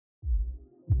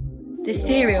The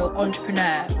Serial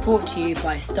Entrepreneur, brought to you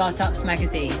by Startups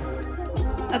Magazine.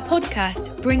 A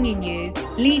podcast bringing you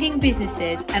leading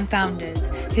businesses and founders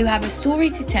who have a story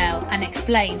to tell and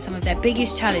explain some of their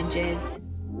biggest challenges.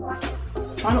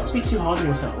 Try not to be too hard on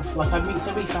yourself. Like, I meet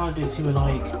so many founders who are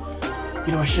like,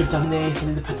 you know, I should have done this, and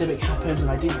then the pandemic happened and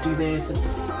I didn't do this,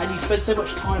 and you spend so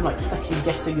much time like second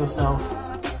guessing yourself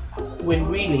when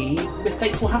really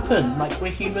mistakes will happen. Like,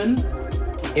 we're human.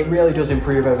 It really does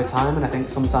improve over time, and I think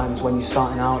sometimes when you're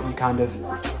starting out, you kind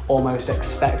of almost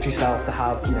expect yourself to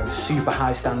have, you know, super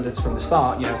high standards from the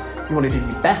start. You know, you want to do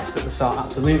your best at the start,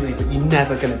 absolutely, but you're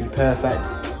never going to be perfect.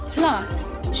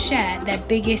 Plus, share their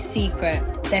biggest secret,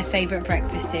 their favourite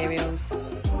breakfast cereals.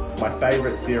 My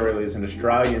favourite cereal is an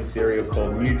Australian cereal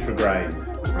called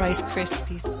Nutrigrain. Rice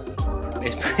Krispies.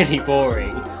 It's pretty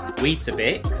boring.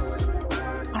 Weetabix.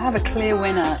 I have a clear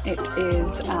winner. It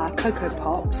is Cocoa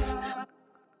Pops.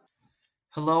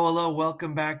 Hello,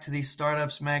 welcome back to the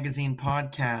Startups Magazine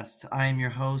podcast. I am your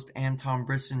host, Anton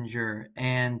Brisinger,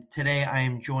 and today I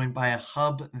am joined by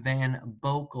Huib van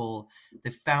Bockel,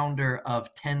 the founder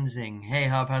of Tenzing. Hey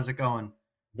Huib, how's it going?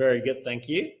 Very good, thank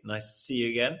you. Nice to see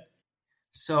you again.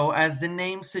 So as the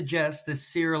name suggests, the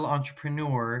serial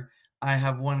entrepreneur, I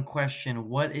have one question.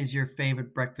 What is your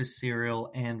favorite breakfast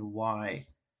cereal and why?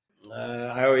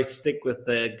 I always stick with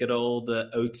the good old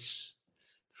oats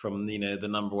from, you know, the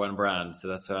number one brand. So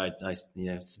that's why I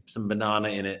some banana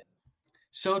in it.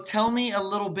 So tell me a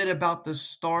little bit about the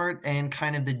start and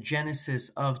kind of the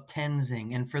genesis of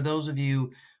Tenzing. And for those of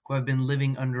you who have been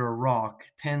living under a rock,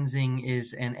 Tenzing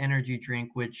is an energy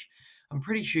drink, which I'm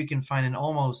pretty sure you can find in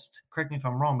almost, correct me if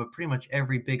I'm wrong, but pretty much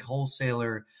every big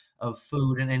wholesaler of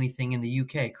food and anything in the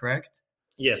UK, correct?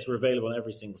 Yes, we're available in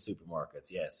every single supermarket,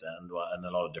 yes, and a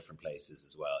lot of different places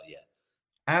as well, yeah.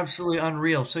 Absolutely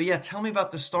unreal. So yeah, tell me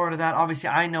about the start of that. Obviously,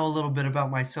 I know a little bit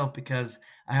about myself because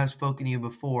I have spoken to you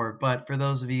before, but for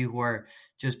those of you who are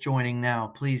just joining now,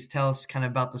 please tell us kind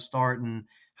of about the start and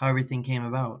how everything came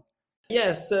about.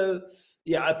 Yeah, so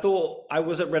I thought I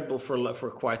was at Red Bull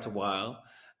for quite a while,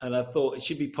 and I thought it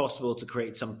should be possible to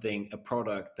create a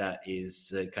product that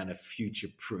is kind of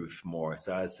future-proof more.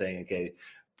 So I was saying, okay,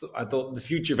 I thought the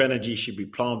future of energy should be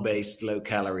plant-based,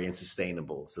 low-calorie, and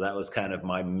sustainable. So that was kind of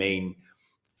my main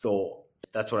thought.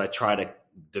 That's what I try to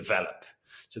develop.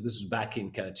 So this was back in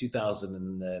kind of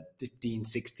 2015,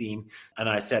 16. And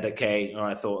I said,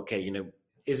 I thought, you know,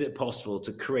 is it possible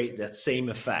to create that same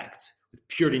effect with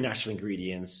purely natural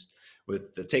ingredients,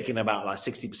 with taking about like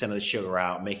 60% of the sugar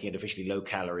out, making it officially low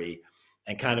calorie,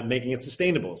 and kind of making it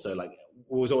sustainable. So like, it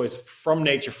was always from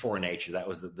nature for nature. That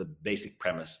was the basic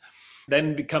premise.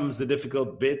 Then becomes the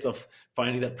difficult bit of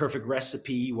finding that perfect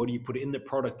recipe. What do you put in the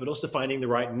product, but also finding the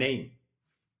right name.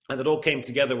 And it all came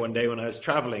together one day when I was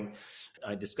traveling.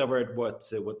 I discovered what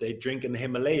they drink in the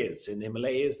Himalayas. In the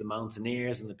Himalayas, the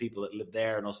mountaineers and the people that live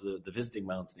there, and also the visiting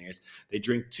mountaineers, they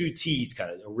drink two teas,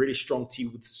 kind of a really strong tea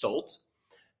with salt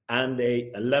and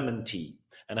a lemon tea.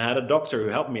 And I had a doctor who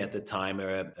helped me at the time,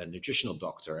 a nutritional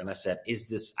doctor. And I said, is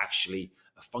this actually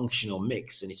a functional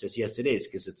mix? And he says, yes, it is,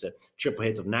 because it's a triple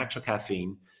hit of natural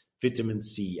caffeine, vitamin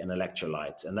C, and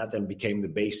electrolytes. And that then became the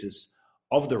basis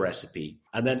of the recipe.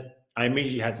 And then I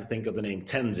immediately had to think of the name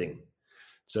Tenzing.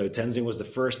 So Tenzing was the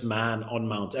first man on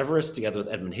Mount Everest together with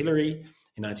Edmund Hillary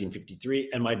in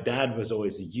 1953. And my dad was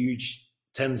always a huge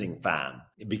Tenzing fan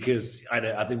because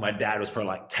I think my dad was probably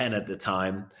like 10 at the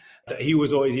time. He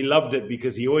loved it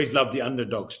because he always loved the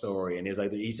underdog story. And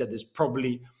he said there's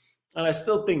probably, and I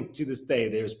still think to this day,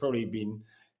 there's probably been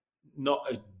not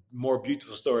a more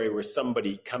beautiful story where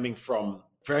somebody coming from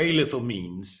very little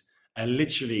means and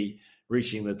literally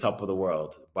reaching the top of the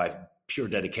world by pure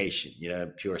dedication, you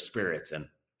know, pure spirit. And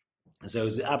so it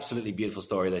was an absolutely beautiful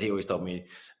story that he always told me.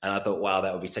 And I thought, wow,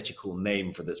 that would be such a cool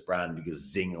name for this brand, because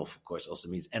Zing, of course, also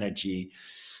means energy.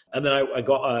 And then I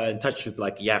got in touch with,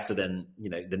 like, you have to then, you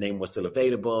know, the name was still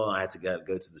available. I had to go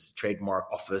to this trademark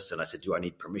office, and I said, do I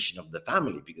need permission of the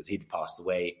family? Because he'd passed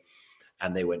away.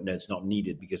 And they went, no, it's not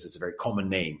needed because it's a very common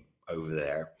name over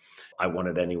there. I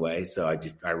wanted anyway. So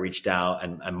I reached out,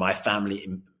 and my family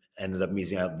ended up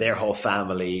meeting out their whole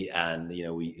family, and you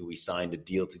know, we signed a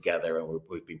deal together, and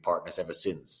we've been partners ever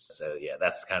since. So yeah,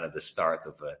 that's kind of the start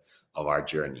of our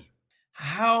journey.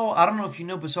 I don't know if you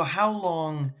know, but so how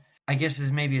long, I guess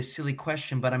is maybe a silly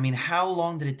question, but I mean, how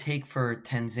long did it take for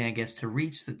Tenzing, I guess, to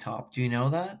reach the top? Do you know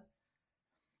that?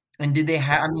 And did they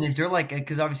have, I mean, is there like,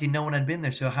 because obviously no one had been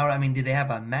there. So did they have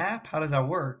a map? How does that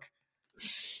work?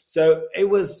 So it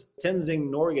was Tenzing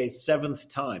Norgay's 7th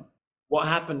time. what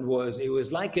happened was it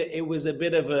was a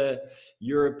bit of a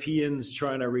Europeans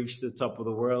trying to reach the top of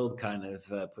the world kind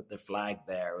of put their flag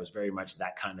there. It was very much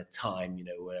that kind of time,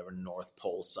 whatever, North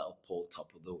Pole, South Pole,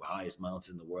 top of the highest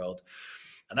mountain in the world.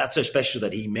 And that's so special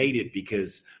that he made it,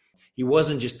 because he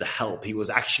wasn't just a help. He was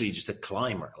actually just a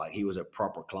climber. Like, he was a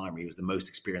proper climber. He was the most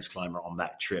experienced climber on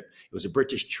that trip. It was a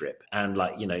British trip. And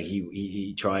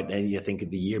he tried, and I think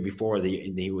the year before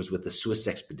he was with the Swiss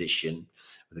expedition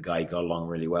with a guy he got along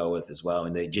really well with as well.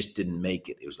 And they just didn't make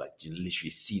it. It was like, you literally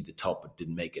see the top, but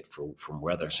didn't make it from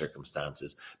weather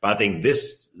circumstances. But I think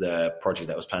the project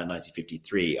that was planned in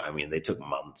 1953, I mean, they took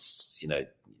months,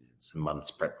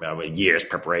 years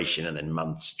preparation, and then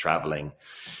months traveling,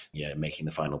 making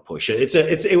the final push.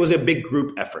 It was a big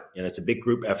group effort. It's a big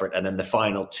group effort, and then the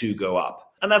final two go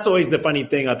up. And that's always the funny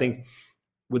thing, I think,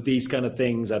 with these kind of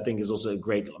things. I think is also a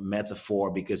great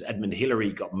metaphor, because Edmund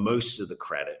Hillary got most of the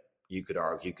credit, you could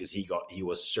argue, because he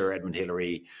was Sir Edmund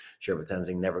Hillary. Sherpa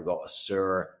Tenzing never got a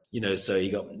Sir, so he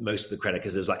got most of the credit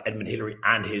because it was like Edmund Hillary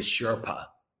and his Sherpa.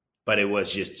 But it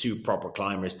was just two proper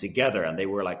climbers together, and they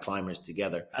were like climbers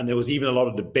together. And there was even a lot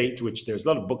of debate, which there's a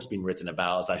lot of books being written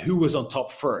about, like who was on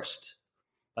top first?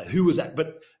 Like, who was that?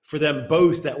 But for them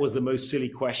both, that was the most silly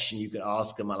question you could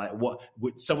ask them. Like, what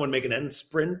would someone make an end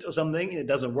sprint or something? It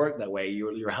doesn't work that way.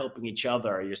 You're helping each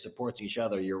other, you're supporting each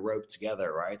other, you're roped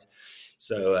together, right?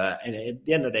 So, and at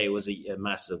the end of the day, it was a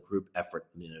massive group effort,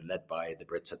 led by the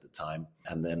Brits at the time,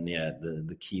 and then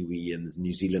the Kiwi and the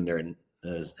New Zealander and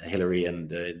Hillary and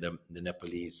the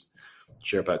Nepalese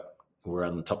Sherpa were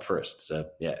on the top first. So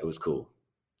it was cool.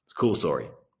 It's a cool story.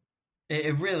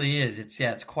 It really is.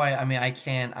 It's quite, I mean,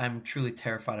 I'm truly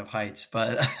terrified of heights,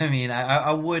 but I mean,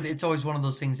 I would, it's always one of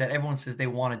those things that everyone says they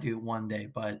want to do it one day,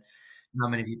 but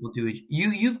not many people do it.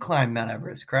 You've climbed Mount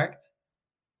Everest, correct?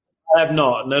 I have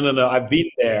not. No. I've been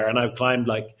there, and I've climbed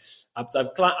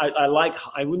I've climbed.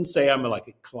 I wouldn't say I'm a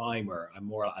climber.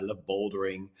 I love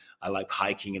bouldering. I like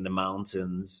hiking in the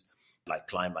mountains.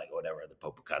 Climb whatever the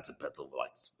Popocatépetl,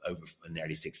 over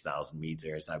nearly 6,000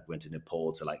 meters. And I went to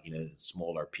Nepal to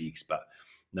smaller peaks, but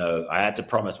no, I had to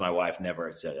promise my wife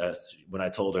never. When I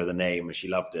told her the name and she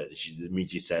loved it, she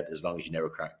immediately said, "As long as you never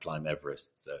climb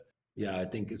Everest." So yeah, I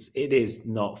think it is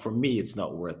not, for me. It's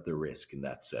not worth the risk in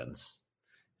that sense.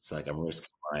 It's like I'm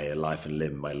risking my life and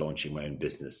limb by launching my own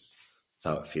business. That's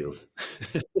how it feels.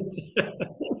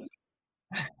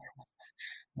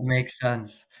 Makes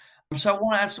sense. So I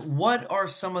want to ask, what are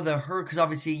some of the hurdles? Because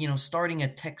obviously, starting a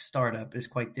tech startup is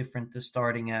quite different to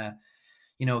starting a,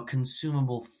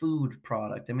 consumable food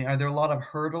product. I mean, are there a lot of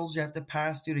hurdles you have to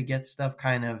pass through to get stuff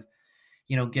kind of,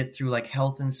 get through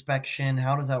health inspection?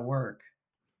 How does that work?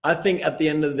 I think at the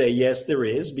end of the day, yes, there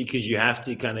is, because you have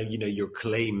to kind of, your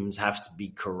claims have to be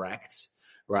correct,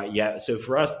 right? Yeah. So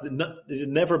for us, it had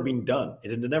never been done.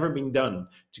 It had never been done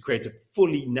to create a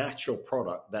fully natural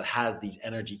product that has these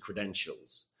energy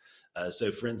credentials.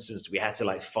 So for instance, we had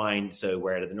to find,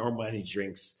 where the normal energy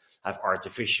drinks have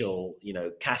artificial,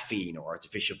 caffeine or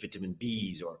artificial vitamin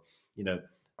Bs or,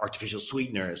 artificial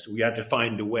sweeteners. We had to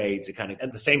find a way to kind of,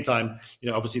 at the same time,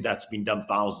 obviously that's been done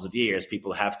thousands of years.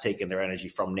 People have taken their energy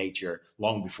from nature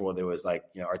long before there was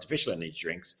artificial energy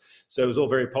drinks. So it was all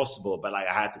very possible, but I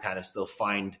had to kind of still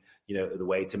find, the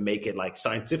way to make it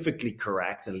scientifically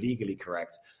correct and legally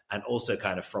correct, and also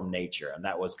kind of from nature. And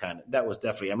that was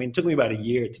definitely, I mean, it took me about a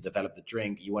year to develop the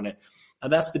drink.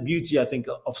 And that's the beauty, I think,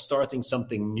 of starting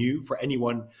something new for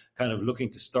anyone kind of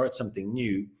looking to start something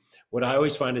new. What I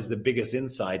always find is the biggest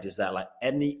insight is that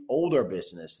any older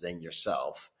business than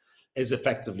yourself is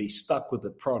effectively stuck with the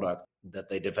product that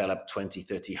they developed 20,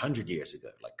 30, 100 years ago.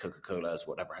 Like Coca-Cola is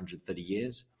 130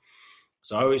 years.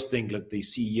 So I always think, look, the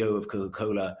CEO of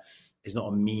Coca-Cola is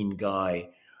not a mean guy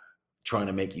trying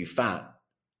to make you fat.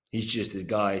 He's just a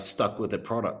guy stuck with a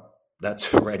product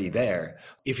that's already there.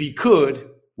 If he could,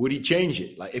 would he change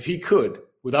it? If he could,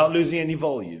 without losing any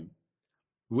volume,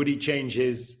 would he change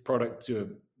his product to a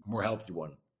more healthy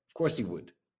one? Of course he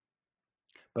would.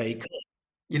 But he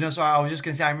could. So I was just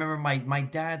going to say, I remember my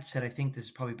dad said, I think this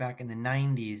is probably back in the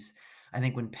 90s, I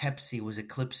think when Pepsi was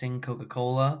eclipsing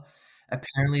Coca-Cola,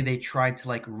 apparently they tried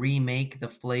to remake the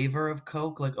flavor of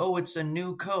Coke, it's a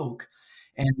new Coke.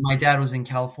 And my dad was in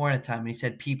California at the time, and he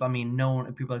said, people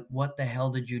are what the hell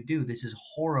did you do? This is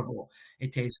horrible.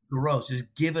 It tastes gross. Just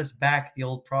give us back the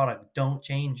old product. Don't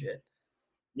change it.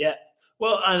 Yeah.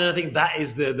 Well, and I think that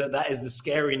is the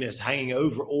scariness hanging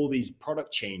over all these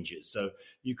product changes. So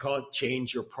you can't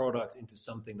change your product into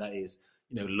something that is,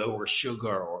 lower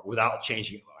sugar, or without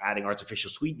adding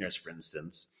artificial sweeteners, for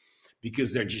instance.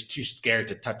 because they're just too scared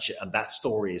to touch it. And that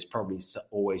story is probably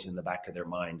always in the back of their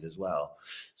minds as well.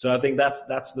 So I think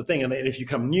that's the thing. And if you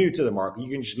come new to the market,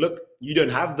 you can just look, you don't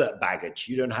have that baggage.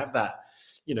 You don't have that,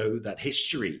 that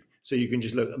history. So you can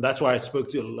just look. And that's why I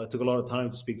took a lot of time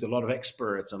to speak to a lot of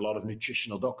experts and a lot of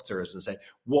nutritional doctors and say,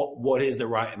 what is the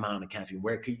right amount of caffeine?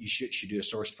 Where should you do a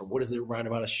source from? What is the right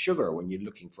amount of sugar when you're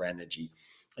looking for energy?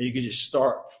 And you can just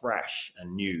start fresh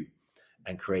and new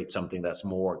and create something that's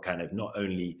more kind of not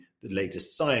only the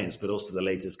latest science, but also the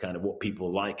latest kind of what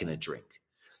people like in a drink.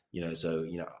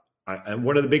 And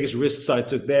one of the biggest risks I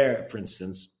took there, for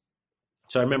instance,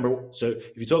 so I remember,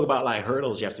 if you talk about like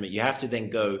hurdles you have to make, you have to then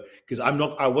go, because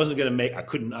I wasn't going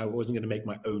to make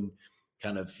my own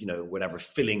kind of, whatever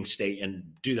filling state and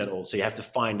do that all. So you have to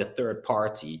find a third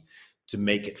party to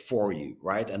make it for you,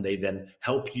 right? And they then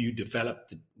help you develop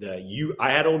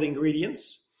I had all the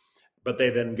ingredients, but they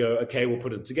then go, okay, we'll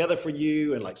put them together for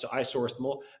you. And so I sourced them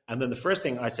all. And then the first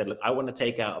thing I said, look, I want to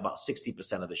take out about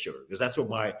 60% of the sugar, because that's what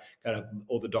my kind of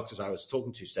all the doctors I was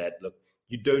talking to said, look,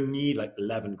 you don't need like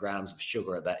 11 grams of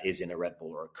sugar that is in a Red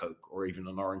Bull or a Coke or even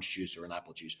an orange juice or an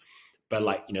apple juice.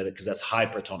 But because that's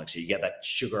hypertonic. So you get that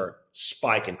sugar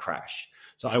spike and crash.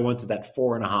 So I wanted that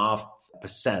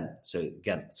 4.5%. So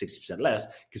again, 60% less,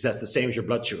 because that's the same as your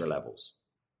blood sugar levels.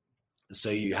 So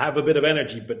you have a bit of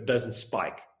energy, but it doesn't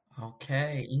spike.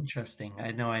 Okay, interesting. I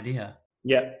had no idea.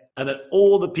 Yeah. And then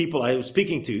all the people I was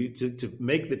speaking to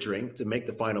make the drink, to make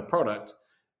the final product,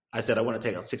 I said, I want to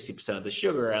take out 60% of the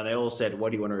sugar. And they all said,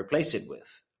 what do you want to replace it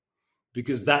with?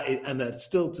 Because that's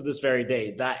still to this very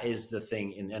day, that is the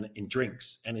thing in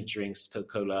drinks, energy drinks,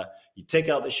 Coca-Cola. You take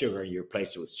out the sugar, you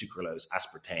replace it with sucralose,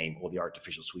 aspartame, or the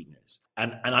artificial sweeteners.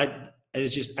 And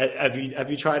it's just, have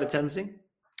you tried a Tenzing?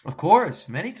 Of course,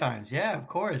 many times. Yeah, of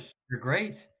course. They're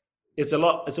great. It's a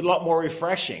lot more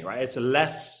refreshing, right? It's a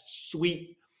less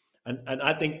sweet. And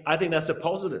I think that's a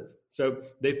positive. So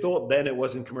they thought then it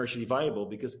wasn't commercially viable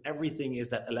because everything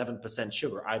is that 11%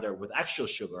 sugar, either with actual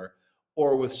sugar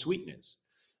or with sweeteners.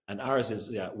 And ours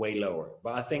is way lower.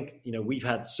 But I think, we've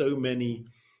had so many,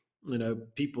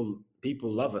 people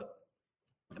love it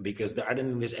because I don't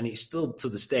think there's any, still to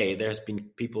this day, there's been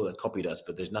people that copied us,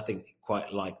 but there's nothing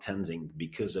quite like Tenzing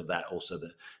because of that. Also,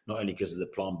 not only because of the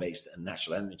plant-based and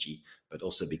natural energy, but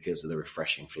also because of the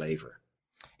refreshing flavor.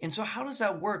 And so how does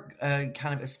that work, kind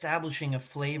of establishing a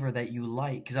flavor that you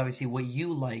like? Because obviously what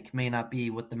you like may not be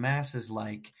what the masses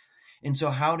like. And so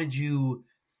how did you,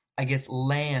 I guess,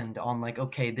 land on like,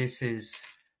 okay, this is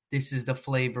the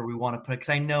flavor we want to put? Because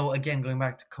I know, again, going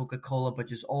back to Coca-Cola, but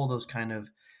just all those kind of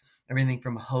everything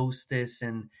from Hostess.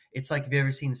 And it's like, have you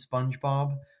ever seen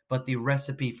SpongeBob? But the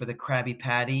recipe for the Krabby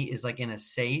Patty is like in a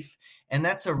safe. And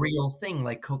that's a real thing.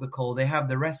 Like Coca-Cola, they have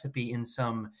the recipe in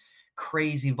some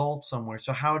crazy vault somewhere.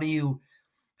 So how do you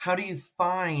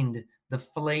find the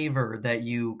flavor that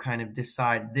you kind of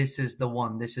decide this is the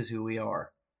one, this is who we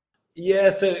are? Yeah,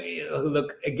 so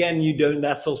look, again,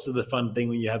 that's also the fun thing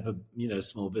when you have a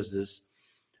small business,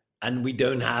 and we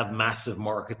don't have massive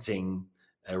marketing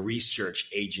research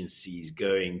agencies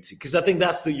going to, because I think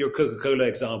that's your Coca-Cola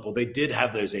example. They did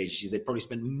have those agencies. They probably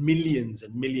spent millions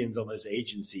and millions on those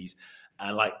agencies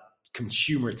and like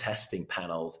consumer testing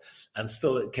panels, and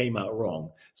still it came out wrong.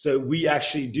 So we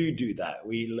actually do that.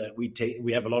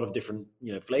 We have a lot of different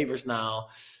flavors now,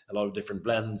 a lot of different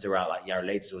blends. Around like our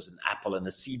latest was an apple and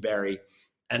a sea berry,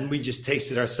 and we just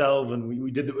tasted ourselves. And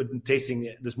we did the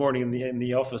tasting this morning in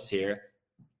the office here,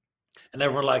 and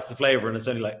everyone likes the flavor. And it's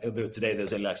only like today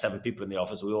there's only like 7 people in the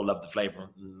office. We all love the flavor,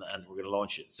 and we're going to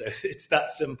launch it. So it's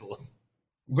that simple.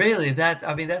 Really,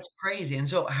 that's crazy. And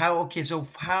so how?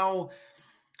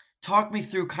 Talk me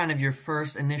through kind of your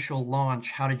first initial launch.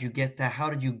 How did you get that?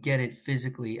 How did you get it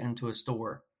physically into a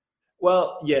store?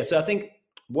 Well, yeah. So I think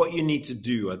what you need to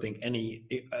do, I think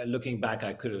looking back,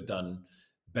 I could have done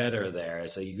better there.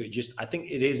 So I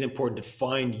think it is important to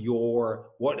find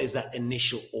what is that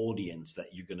initial audience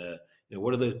that you're going to,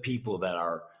 what are the people that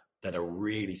are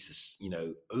really,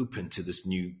 open to this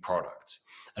new product.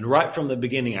 And right from the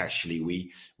beginning, actually,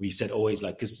 we said always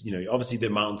like, because, obviously the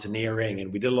mountaineering,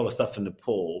 and we did a lot of stuff in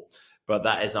Nepal, but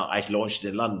that is not, I launched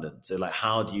it in London. So like,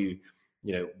 how do you,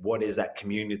 what is that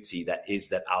community that is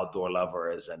that outdoor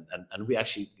lovers? And we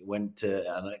actually went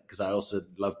to, because I also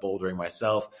love bouldering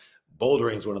myself.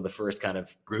 Bouldering is one of the first kind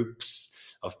of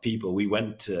groups of people we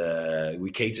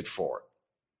catered for.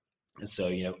 And so,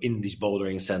 in these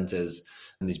bouldering centers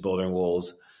and these bouldering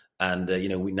walls, and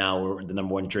we're the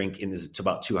number one drink in this. It's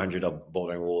about 200 of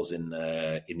bouldering walls in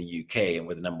the UK, and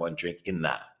we're the number one drink in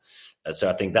that. So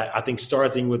I think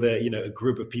starting with a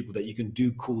group of people that you can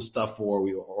do cool stuff for.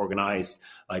 We organize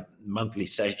like monthly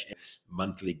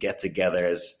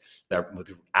get-togethers, with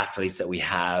the athletes that we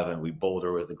have, and we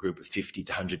boulder with a group of 50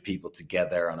 to 100 people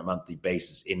together on a monthly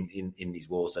basis in these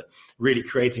walls. So really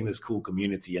creating this cool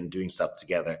community and doing stuff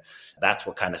together. That's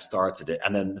what kind of started it.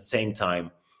 And then at the same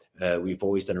time, we've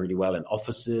always done really well in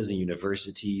offices and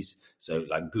universities. So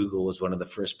like Google was one of the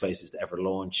first places to ever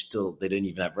launch. Still, they don't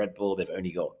even have Red Bull. They've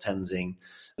only got Tenzing.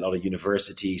 A lot of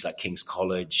universities like King's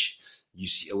College. You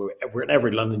see, we're in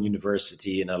every London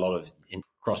university and a lot of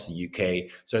across the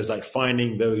UK. So it's like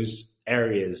finding those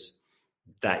areas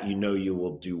that you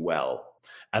will do well.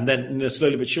 And then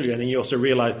slowly but surely, and then you also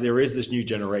realize there is this new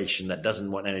generation that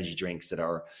doesn't want energy drinks that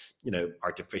are,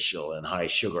 artificial and high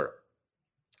sugar.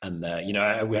 And,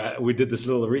 we did this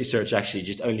little research actually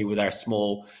just only with our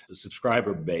small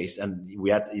subscriber base. And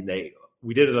we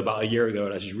did it about a year ago,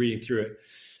 and I was just reading through it.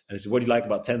 And I said, what do you like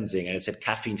about Tenzing? And it said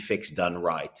caffeine fix done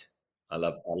right. I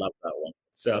love that one.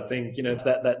 So I think, it's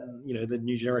that the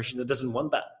new generation that doesn't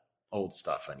want that old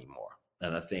stuff anymore.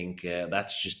 And I think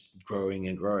that's just growing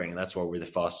and growing. And that's why we're the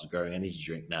fastest growing energy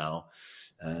drink now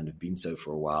and have been so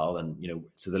for a while. And,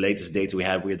 so the latest data we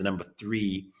had, we're the number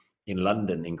 3 in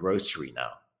London in grocery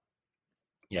now.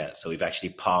 Yeah, so we've actually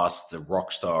passed the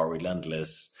Rockstar,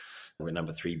 Relentless. We're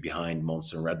number 3 behind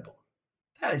Monster and Red Bull.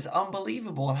 That is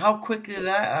unbelievable. And how quick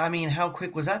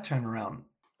was that turnaround?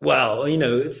 Well,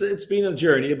 it's been a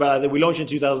journey, but we launched in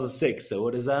 2006. So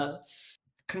what is that?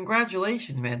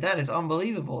 Congratulations, man. That is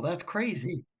unbelievable. That's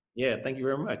crazy. Yeah, thank you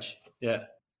very much. Yeah.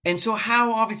 And so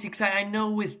how, obviously, because I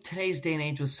know with today's day and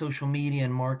age with social media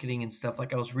and marketing and stuff,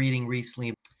 like I was reading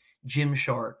recently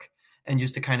Gymshark and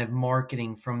just the kind of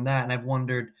marketing from that. And I've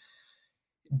wondered,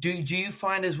 do you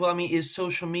find as well, is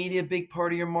social media a big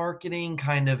part of your marketing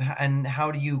and how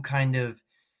do you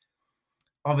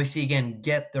obviously, again,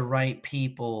 get the right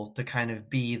people to kind of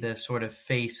be the sort of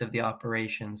face of the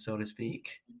operation, so to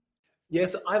speak?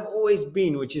 Yes, I've always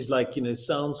been, which is like,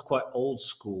 sounds quite old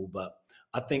school, but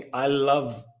I think I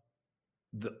love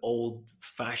the old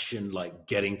fashioned, like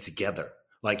getting together.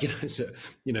 Like, so, so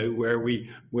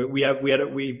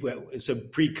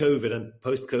pre-COVID and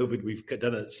post-COVID, we've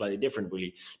done it slightly different,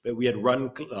 really. But we had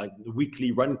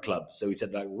weekly run clubs. So we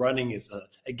said like running is,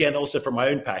 again, also from my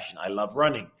own passion. I love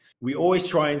running. We always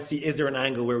try and see, is there an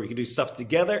angle where we can do stuff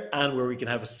together and where we can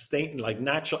have a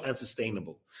natural and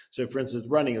sustainable. So for instance,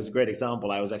 running is a great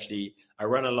example. I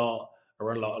run a lot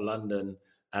in London,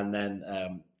 and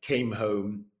then came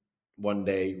home one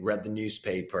day, read the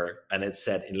newspaper, and it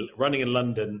said running in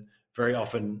London, very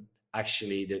often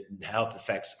actually the health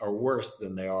effects are worse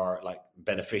than they are like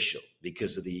beneficial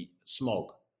because of the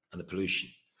smog and the pollution.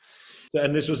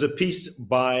 And this was a piece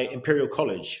by Imperial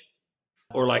College,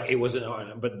 or like it wasn't,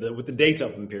 but with the data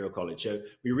of Imperial College. So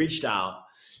we reached out,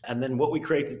 and then what we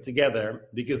created together,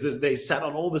 because they sat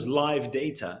on all this live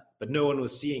data, but no one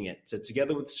was seeing it. So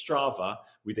together with Strava,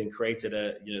 we then created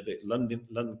the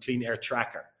London Clean Air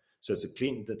Tracker. So it's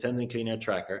the Tenzing Clean Air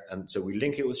Tracker. And so we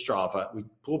link it with Strava. We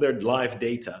pull their live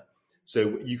data.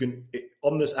 So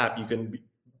on this app, you can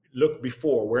look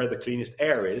before where the cleanest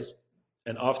air is.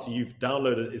 And after you've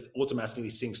downloaded it automatically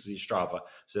syncs to your Strava.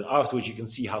 So afterwards, you can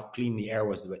see how clean the air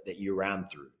was that you ran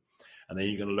through. And then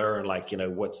you can learn,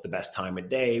 what's the best time of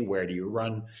day? Where do you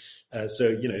run?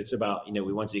 So it's about,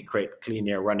 we wanted to create clean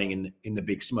air running in the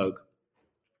big smoke.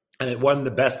 And it won the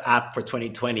best app for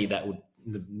 2020 that would,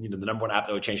 the number 1 app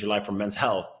that would change your life for men's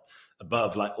health,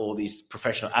 above like all these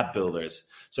professional app builders.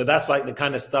 So that's like the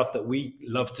kind of stuff that we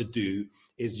love to do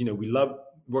is, we love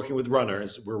working with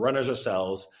runners. We're runners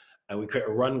ourselves, and we create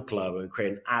a run club and we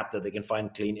create an app that they can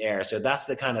find clean air. So that's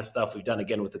the kind of stuff we've done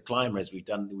again with the climbers. We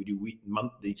do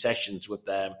monthly sessions with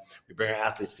them. We bring our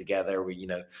athletes together. We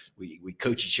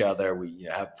coach each other. We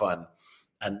have fun.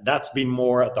 And that's been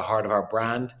more at the heart of our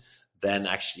brand than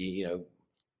actually,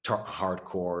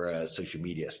 hardcore social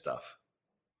media stuff.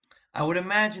 I would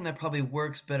imagine that probably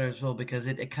works better as well because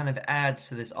it kind of adds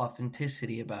to this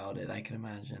authenticity about it, I can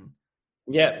imagine.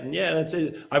 Yeah, that's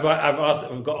it. I've got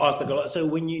asked a lot.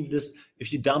 So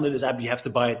if you download this app, you have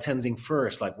to buy a Tenzing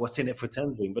first. Like, what's in it for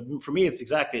Tenzing? But for me, it's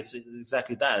exactly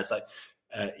that. It's like,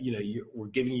 we're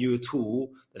giving you a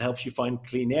tool that helps you find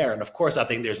clean air. And of course, I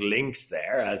think there's links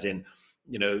there, as in,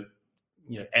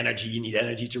 energy. You need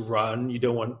energy to run. You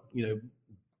don't want,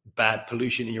 bad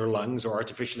pollution in your lungs or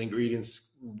artificial ingredients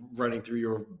running through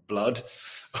your blood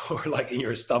or like in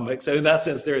your stomach. So in that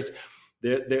sense, there's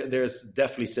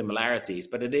definitely similarities,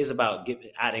 but it is about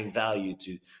adding value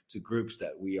to groups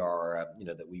that we are,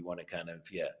 that we want to kind of,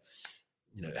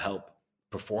 help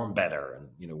perform better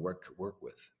and, work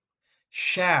with.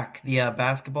 Shaq, the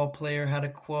basketball player, had a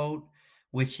quote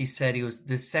which he said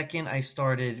the second I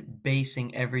started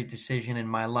basing every decision in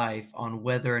my life on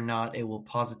whether or not it will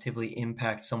positively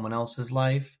impact someone else's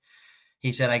life,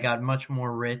 he said I got much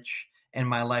more rich and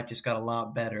my life just got a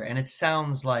lot better. And it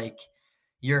sounds like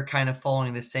you're kind of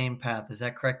following the same path. Is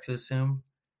that correct to assume?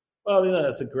 Well,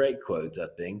 that's a great quote, I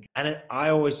think. And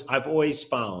I've always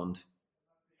found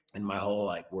in my whole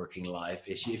like working life,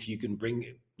 if you can bring,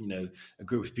 a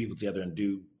group of people together and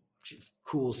do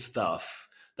cool stuff,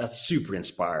 that's super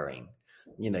inspiring.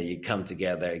 You come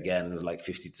together again with like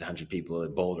 50 to 100 people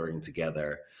bouldering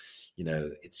together.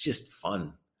 It's just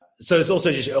fun. So it's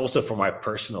also for my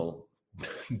personal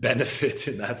benefit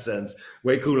in that sense,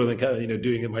 way cooler than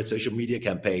doing my social media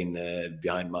campaign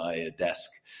behind my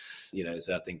desk.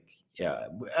 So I think, yeah,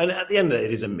 and at the end of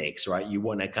it is a mix, right? You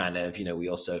want to kind of, we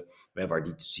have our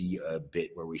D2C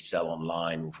bit where we sell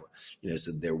online,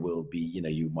 so there will be,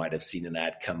 you might have seen an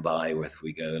ad come by where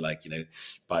we go like,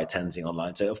 buy Tenzing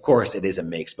online. So of course it is a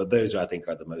mix, but those I think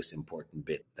are the most important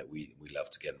bit that we love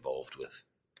to get involved with.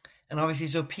 And obviously,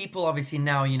 so people obviously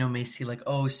now, may see like,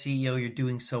 oh, CEO, you're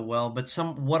doing so well. But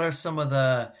what are some of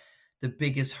the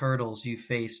biggest hurdles you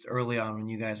faced early on when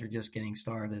you guys were just getting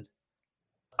started?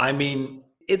 I mean,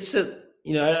 it's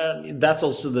that's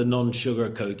also the non-sugar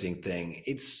coating thing.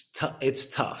 It's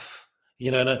tough,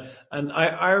 and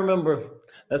I remember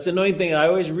that's the annoying thing. I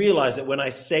always realize that when I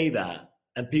say that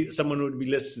and someone would be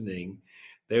listening,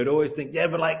 they would always think, yeah,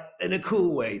 but like in a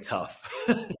cool way, tough.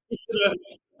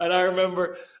 And I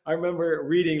remember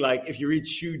reading, like, if you read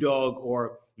Shoe Dog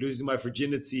or Losing My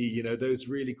Virginity, those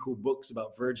really cool books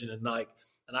about Virgin and Nike.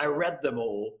 And I read them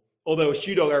all. Although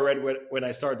Shoe Dog I read when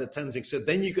I started Tenzing. So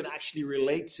then you can actually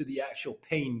relate to the actual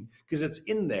pain because it's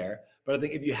in there. But I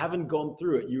think if you haven't gone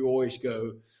through it, you always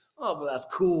go, oh, but that's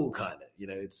cool, kind of.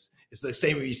 It's the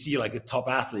same when you see like a top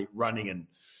athlete running and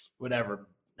whatever,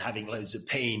 having loads of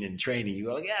pain and training. You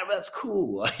go like, yeah, but that's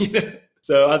cool.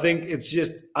 So I think it's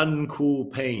just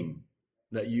uncool pain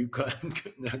that you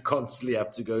constantly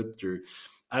have to go through.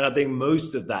 And I think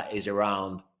most of that is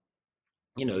around,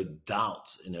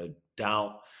 doubt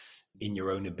in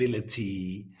your own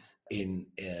ability, in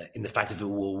the fact if it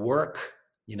will work,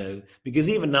 because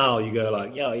even now you go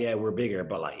like, yeah, we're bigger,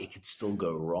 but like it could still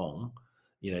go wrong.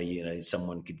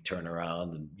 Someone could turn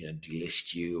around and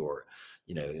delist you, or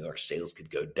our sales could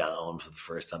go down for the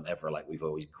first time ever. Like we've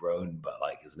always grown, but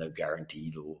like there's no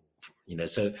guarantee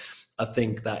so I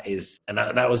think that is, and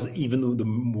that was even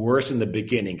the worse in the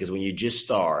beginning, because when you just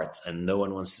start and no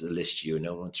one wants to list you,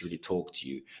 no one wants to really talk to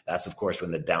you, that's of course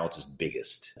when the doubt is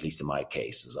biggest. At least in my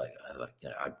case, it's like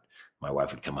my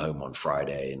wife would come home on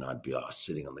Friday and I'd be like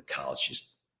sitting on the couch just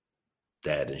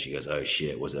dead, and she goes, oh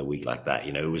shit, was it a week like that?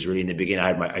 It was really in the beginning.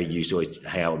 I used to always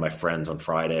hang out with my friends on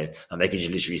Friday and they could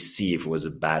just literally see if it was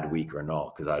a bad week or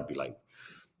not, because I'd be like,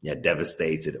 yeah,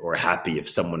 devastated or happy if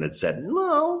someone had said,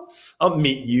 no, I'll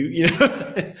meet you,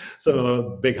 some of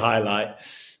a big highlight.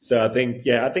 So I think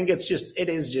it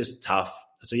is just tough.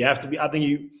 So you have to be, I think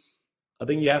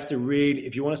you have to really,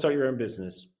 if you want to start your own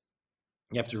business,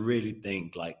 you have to really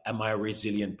think like, am I a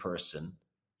resilient person?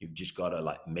 You've just got to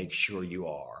like make sure you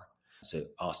are. So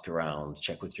ask around,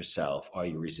 check with yourself. Are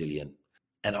you resilient?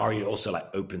 And are you also like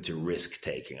open to risk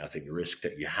taking? I think risk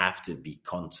that you have to be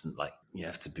constant. Like you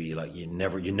have to be like, you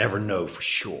never know for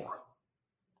sure.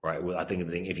 Right. Well, I think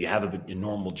if you have a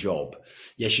normal job,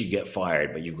 yes, you get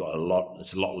fired, but you've got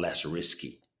it's a lot less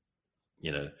risky.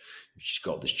 You just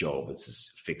got this job. It's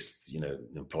a fixed,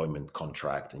 employment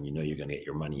contract, and you're going to get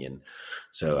your money in.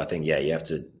 So I think, yeah, you have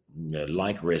to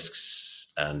like risks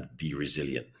and be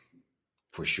resilient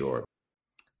for sure.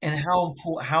 And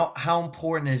how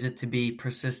important is it to be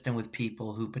persistent with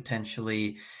people who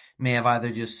potentially may have either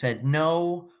just said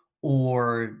no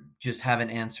or just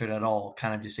haven't answered at all,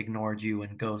 kind of just ignored you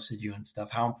and ghosted you and stuff?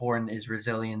 How important is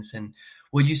resilience? And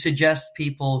would you suggest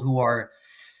people who are,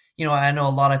 I know a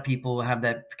lot of people have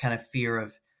that kind of fear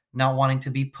of not wanting to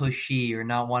be pushy or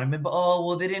not wanting to, oh,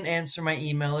 well, they didn't answer my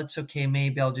email. It's okay.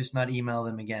 Maybe I'll just not email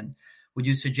them again. Would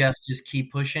you suggest just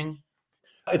keep pushing?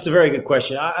 It's a very good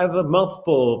question. I have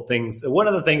multiple things. One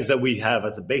of the things that we have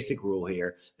as a basic rule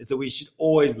here is that we should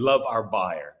always love our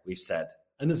buyer, we've said.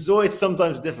 And this is always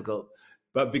sometimes difficult,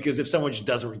 but because if someone just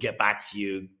doesn't get back to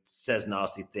you, says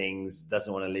nasty things,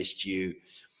 doesn't want to list you.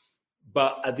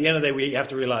 But at the end of the day, we have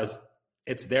to realize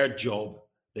it's their job.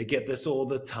 They get this all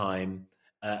the time.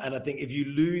 And I think if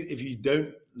you don't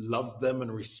love them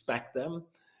and respect them,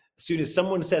 as soon as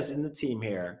someone says in the team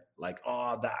here, like,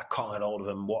 oh, that I can't get hold of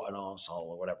him, what an asshole,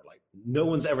 or whatever. Like, no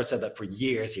one's ever said that for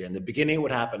years here. In the beginning, it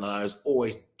would happen, and I was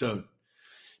always don't.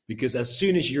 Because as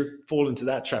soon as you fall into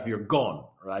that trap, you're gone,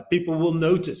 right? People will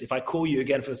notice. If I call you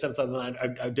again for the seventh time,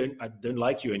 I don't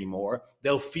like you anymore.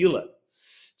 They'll feel it.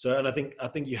 So, and I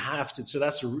think you have to. So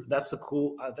that's the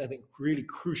cool. I think really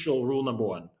crucial rule number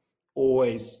one: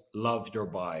 always love your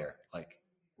buyer. Like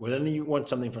whenever you want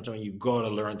something from someone, you got to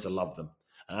learn to love them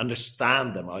and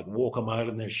understand them. Like walk them out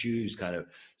in their shoes, kind of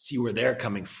see where they're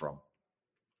coming from.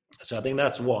 So I think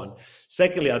that's one.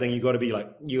 Secondly, I think you got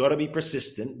to be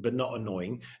persistent, but not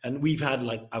annoying. And we've had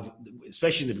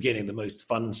especially in the beginning, the most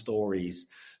fun stories.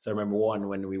 So I remember one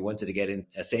when we wanted to get in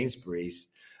at Sainsbury's,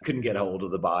 couldn't get hold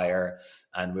of the buyer,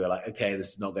 and we were like, okay,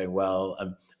 this is not going well.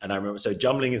 And I remember, so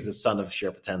Jumling is the son of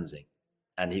Sherpa Tenzing,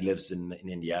 and he lives in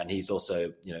India, and he's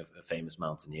also a famous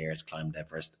mountaineer. Has climbed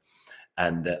Everest.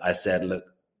 And I said, look,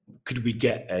 could we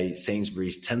get a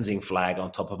Sainsbury's Tenzing flag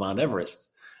on top of Mount Everest?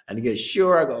 And he goes,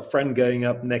 sure, I got a friend going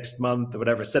up next month or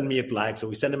whatever. Send me a flag. So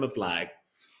we sent him a flag.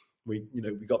 We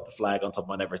got the flag on top of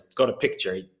Mount Everest, got a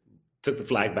picture. He took the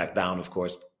flag back down, of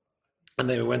course. And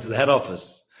then we went to the head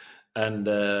office. And,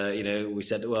 we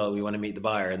said, well, we want to meet the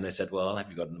buyer. And they said, well, have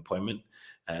you got an appointment?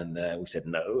 And we said,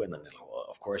 no. And then they said, well,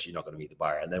 of course you're not going to meet the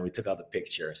buyer. And then we took out the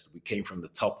picture. So we came from the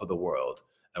top of the world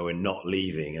and we're not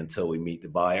leaving until we meet the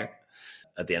buyer.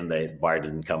 At the end of the day, the buyer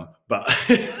didn't come. But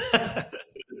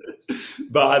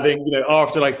I think,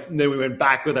 after then we went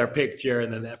back with our picture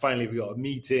and then finally we got a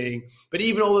meeting. But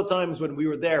even all the times when we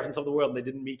were there from top of the world and they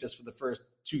didn't meet us for the first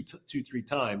two, 3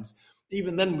 times,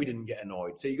 even then we didn't get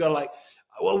annoyed. So you got to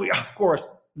we, of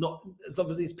course, not as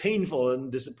obviously it's painful and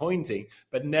disappointing,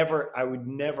 but I would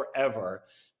never, ever,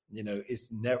 you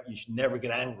should never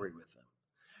get angry with them.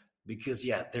 Because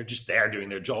they're just there doing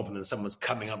their job, and then someone's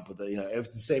coming up with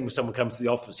if the same as someone comes to the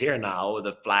office here now with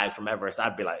a flag from Everest,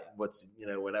 I'd be like, what's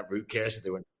whatever, who cares if they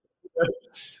went.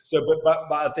 So,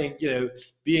 but I think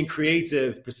being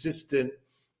creative, persistent,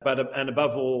 and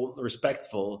above all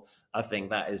respectful. I think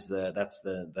that's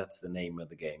the name of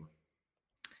the game.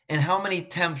 And how many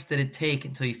attempts did it take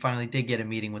until you finally did get a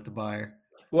meeting with the buyer?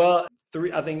 Well,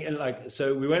 3, I think,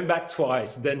 so we went back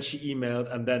twice, then she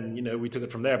emailed, and then, we took it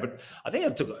from there. But I think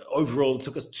it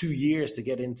took us 2 years to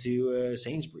get into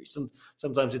Sainsbury's.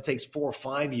 Sometimes it takes 4 or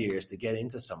 5 years to get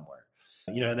into somewhere,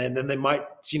 and then they might,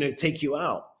 take you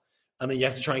out, and then you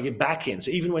have to try and get back in.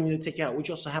 So even when they take you out, which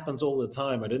also happens all the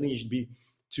time, I don't think you should be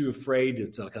too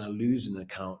afraid to kind of lose an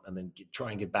account and then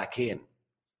try and get back in.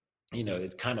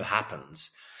 It kind of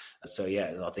happens. So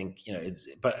I think,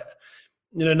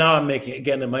 now I'm making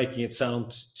it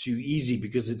sound too easy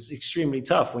because it's extremely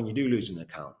tough when you do lose an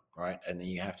account, right? And then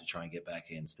you have to try and get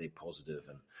back in, stay positive.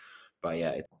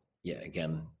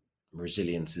 Again,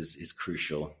 resilience is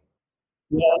crucial.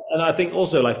 Yeah, and I think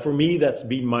also for me, that's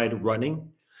been my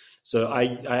running. So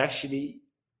I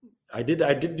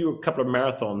did do a couple of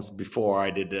marathons before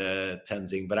I did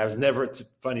Tenzing, but I was never,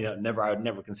 I would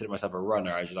never consider myself a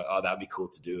runner. I was like, oh, that'd be cool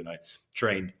to do. And I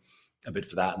trained a bit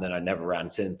for that, and then I never ran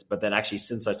since. But then actually,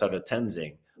 since I started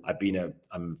Tenzing, I'm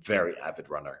a very avid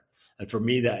runner. And for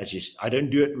me, that is just, I don't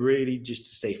do it really just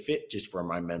to stay fit, just for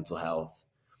my mental health,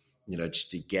 just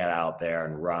to get out there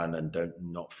and run and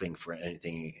not think for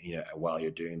anything, while you're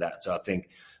doing that. So I think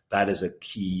that is a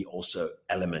key also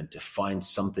element, to find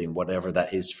something, whatever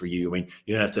that is for you. I mean,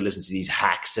 you don't have to listen to these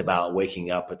hacks about waking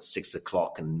up at 6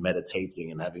 o'clock and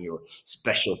meditating and having your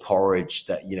special porridge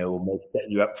that, will set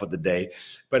you up for the day.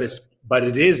 But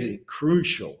it is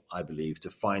crucial, I believe, to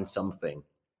find something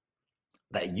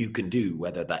that you can do,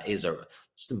 whether that is a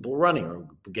simple running or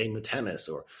a game of tennis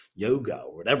or yoga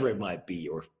or whatever it might be,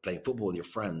 or playing football with your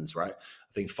friends, right?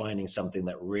 I think finding something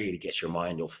that really gets your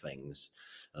mind off things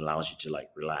and allows you to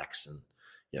relax and,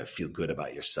 feel good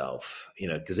about yourself,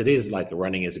 because it is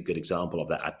running is a good example of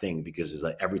that, I think, because it's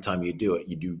every time you do it,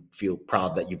 you do feel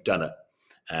proud that you've done it.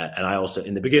 And I also,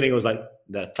 in the beginning, it was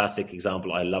the classic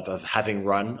example I love of having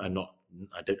run.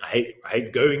 I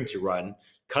hate going to run,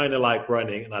 kind of like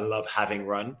running, and I love having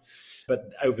run.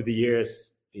 But over the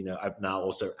years, I've now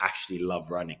also actually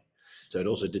love running. So it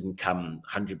also didn't come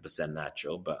 100%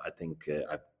 natural, but I think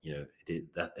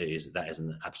that is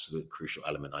an absolute crucial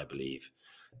element, I believe,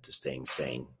 to staying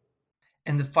sane.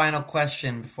 And the final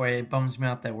question before it bums me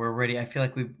out that we're already, I feel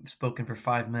like we've spoken for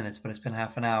 5 minutes, but it's been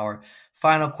half an hour.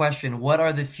 Final question: what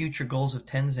are the future goals of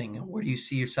Tenzing, and where do you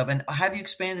see yourself? And have you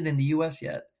expanded in the US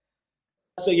yet?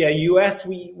 So US,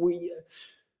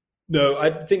 no, I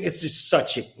think it's just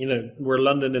such where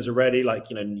London is already,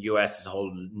 US is a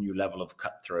whole new level of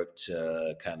cutthroat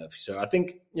kind of. So I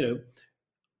think,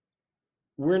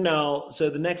 we're now, so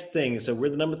the next thing, so we're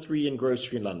the number 3 in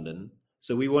grocery in London.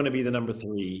 So we want to be the number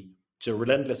 3. So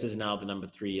Relentless is now the number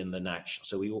 3 in the national.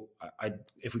 So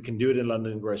if we can do it in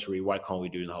London grocery, why can't we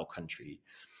do it in the whole country?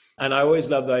 And I always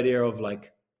love the idea of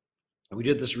like, we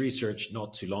did this research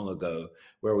not too long ago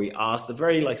where we asked a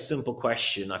very like simple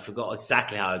question. I forgot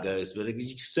exactly how it goes, but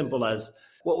it's simple as,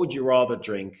 what would you rather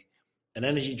drink? An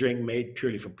energy drink made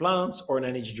purely from plants or an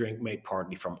energy drink made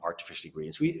partly from artificial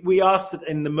ingredients? We asked it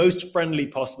in the most friendly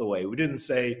possible way. We didn't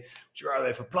say, would you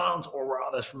rather from plants or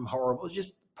rather from horrible,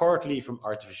 just partly from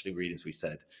artificial ingredients, we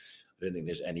said. I don't think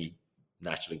there's any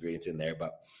natural ingredients in there,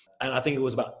 and I think it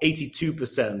was about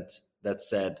 82% that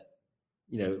said,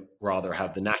 rather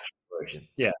have the natural version.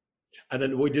 Yeah. And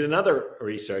then we did another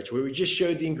research where we just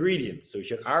showed the ingredients. So we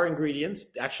showed our ingredients,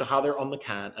 actually how they're on the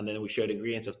can, and then we showed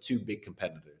ingredients of two big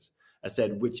competitors. I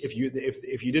said, which if you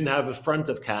didn't have a front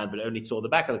of can but only saw the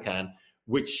back of the can,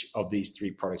 which of these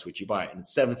three products would you buy? And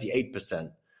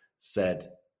 78% said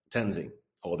Tenzing.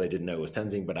 All they didn't know was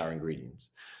Tenzing, but our ingredients.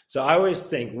 So I always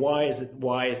think, why is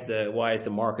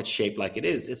the market shaped like it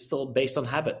is? It's still based on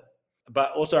habit.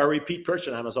 But also our repeat purchase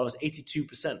on Amazon is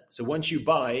 82%. So once you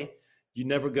buy, you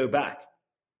never go back.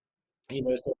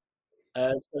 So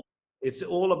it's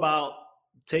all about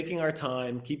taking our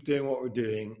time, keep doing what we're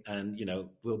doing, and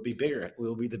we'll be bigger.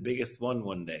 We'll be the biggest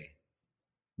one day.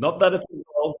 Not that it's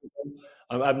involved.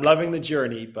 I'm loving the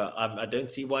journey, but I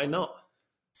don't see why not.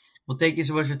 Well, thank you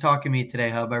so much for talking to me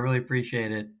today, Huib. I really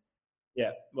appreciate it.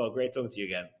 Yeah, well, great talking to you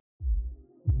again.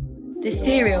 The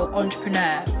Serial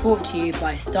Entrepreneur, brought to you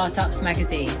by Startups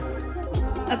Magazine.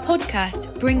 A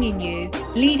podcast bringing you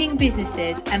leading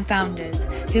businesses and founders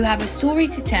who have a story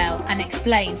to tell and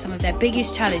explain some of their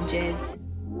biggest challenges.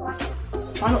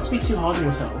 Try not to be too hard on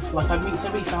yourself. Like, I meet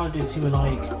so many founders who are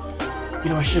like,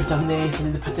 I should have done this, and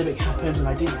then the pandemic happened and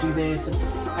I didn't do this,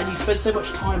 and you spend so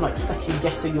much time like second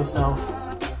guessing yourself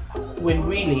when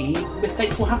really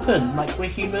mistakes will happen. Like, we're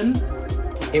human.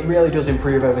 It really does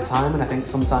improve over time, and I think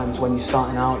sometimes when you're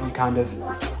starting out, you kind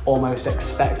of almost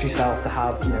expect yourself to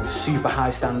have, super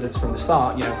high standards from the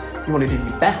start. You want to do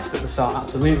your best at the start,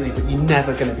 absolutely, but you're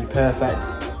never going to be perfect.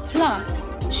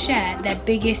 Plus, share their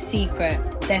biggest secret,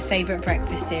 their favourite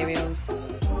breakfast cereals.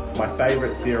 My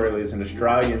favourite cereal is an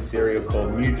Australian cereal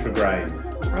called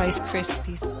Nutrigrain. Rice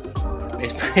Krispies.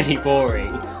 It's pretty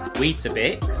boring.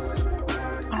 Weetabix.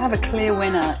 I have a clear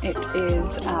winner. It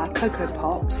is Cocoa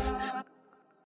Pops.